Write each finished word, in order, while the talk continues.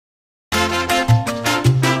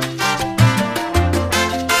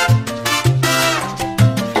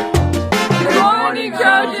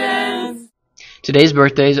Today's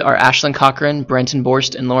birthdays are Ashlyn Cochran, Brenton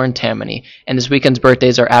Borst, and Lauren Tammany. And this weekend's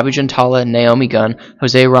birthdays are Abby Gentala, Naomi Gunn,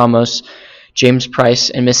 Jose Ramos, James Price,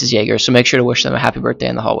 and Mrs. Yeager. So make sure to wish them a happy birthday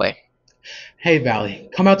in the hallway. Hey Valley,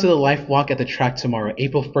 come out to the Life Walk at the track tomorrow,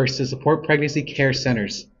 April 1st, to support pregnancy care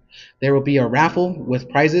centers. There will be a raffle with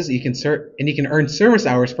prizes and you can earn service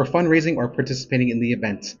hours for fundraising or participating in the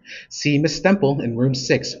event. See Ms. Stemple in room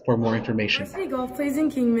 6 for more information. Varsity golf plays in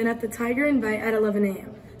Kingman at the Tiger Invite at 11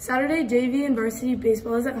 a.m. Saturday, JV and varsity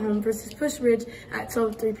baseball is at home versus Push Ridge at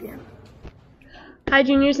 12:03 p.m. Hi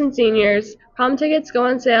juniors and seniors. Prom tickets go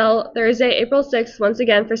on sale Thursday, April 6th, once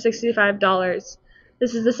again for $65.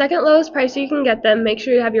 This is the second lowest price you can get them. Make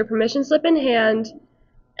sure you have your permission slip in hand,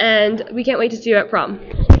 and we can't wait to see you at prom.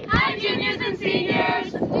 Hi juniors and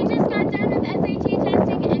seniors! We just got done with SAT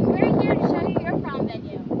testing and we're here to show you your prom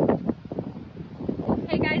venue.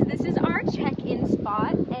 Hey guys, this is our check-in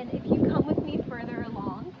spot, and if you come with me further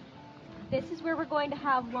along, this is where we're going to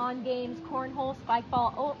have lawn games, cornhole, spike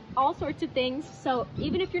ball, all sorts of things. So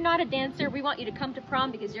even if you're not a dancer, we want you to come to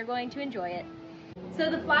prom because you're going to enjoy it. So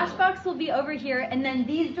the flash box will be over here, and then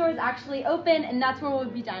these doors actually open, and that's where we'll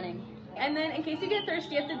be dining. And then in case you get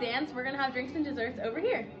thirsty at the dance, we're going to have drinks and desserts over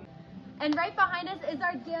here. And right behind us is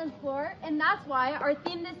our dance floor, and that's why our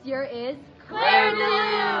theme this year is Claire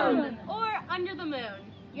de Lune! Or Under the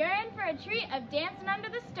Moon. You're in for a treat of dancing under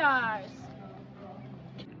the stars.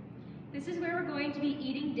 This is where we're going to be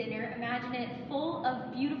eating dinner. Imagine it full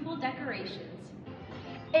of beautiful decorations.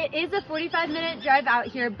 It is a 45-minute drive out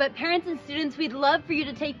here, but parents and students, we'd love for you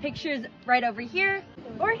to take pictures right over here,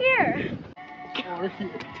 or here,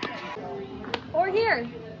 or here,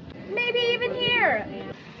 maybe even here,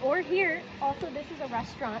 or here. Also, this is a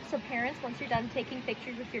restaurant, so parents, once you're done taking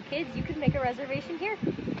pictures with your kids, you can make a reservation here.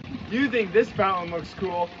 You think this fountain looks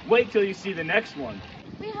cool? Wait till you see the next one.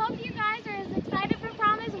 We hope you guys are as excited for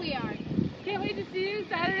prom as we are. Can't wait to see you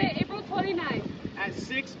Saturday, April 29th. At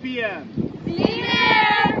 6 p.m. See you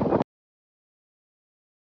there!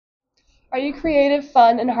 Are you creative,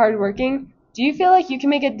 fun, and hardworking? Do you feel like you can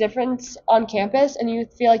make a difference on campus and you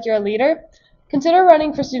feel like you're a leader? Consider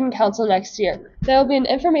running for student council next year. There will be an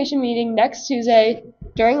information meeting next Tuesday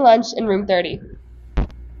during lunch in room 30.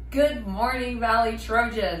 Good morning, Valley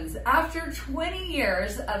Trojans. After 20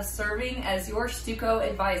 years of serving as your Stuco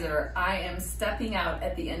advisor, I am stepping out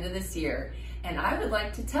at the end of this year, and I would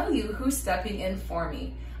like to tell you who's stepping in for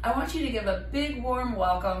me. I want you to give a big warm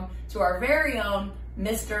welcome to our very own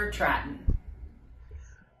Mr. Tratton.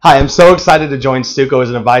 Hi, I'm so excited to join Stuco as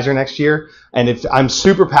an advisor next year, and I'm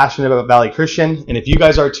super passionate about Valley Christian, and if you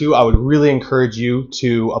guys are too, I would really encourage you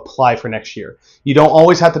to apply for next year. You don't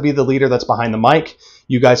always have to be the leader that's behind the mic.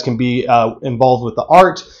 You guys can be involved with the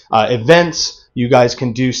art, events. You guys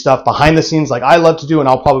can do stuff behind the scenes like I love to do, and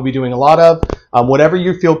I'll probably be doing a lot of. Whatever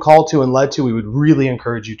you feel called to and led to, we would really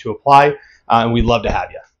encourage you to apply, and we'd love to have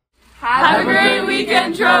you. Have a great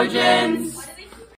weekend, Trojans!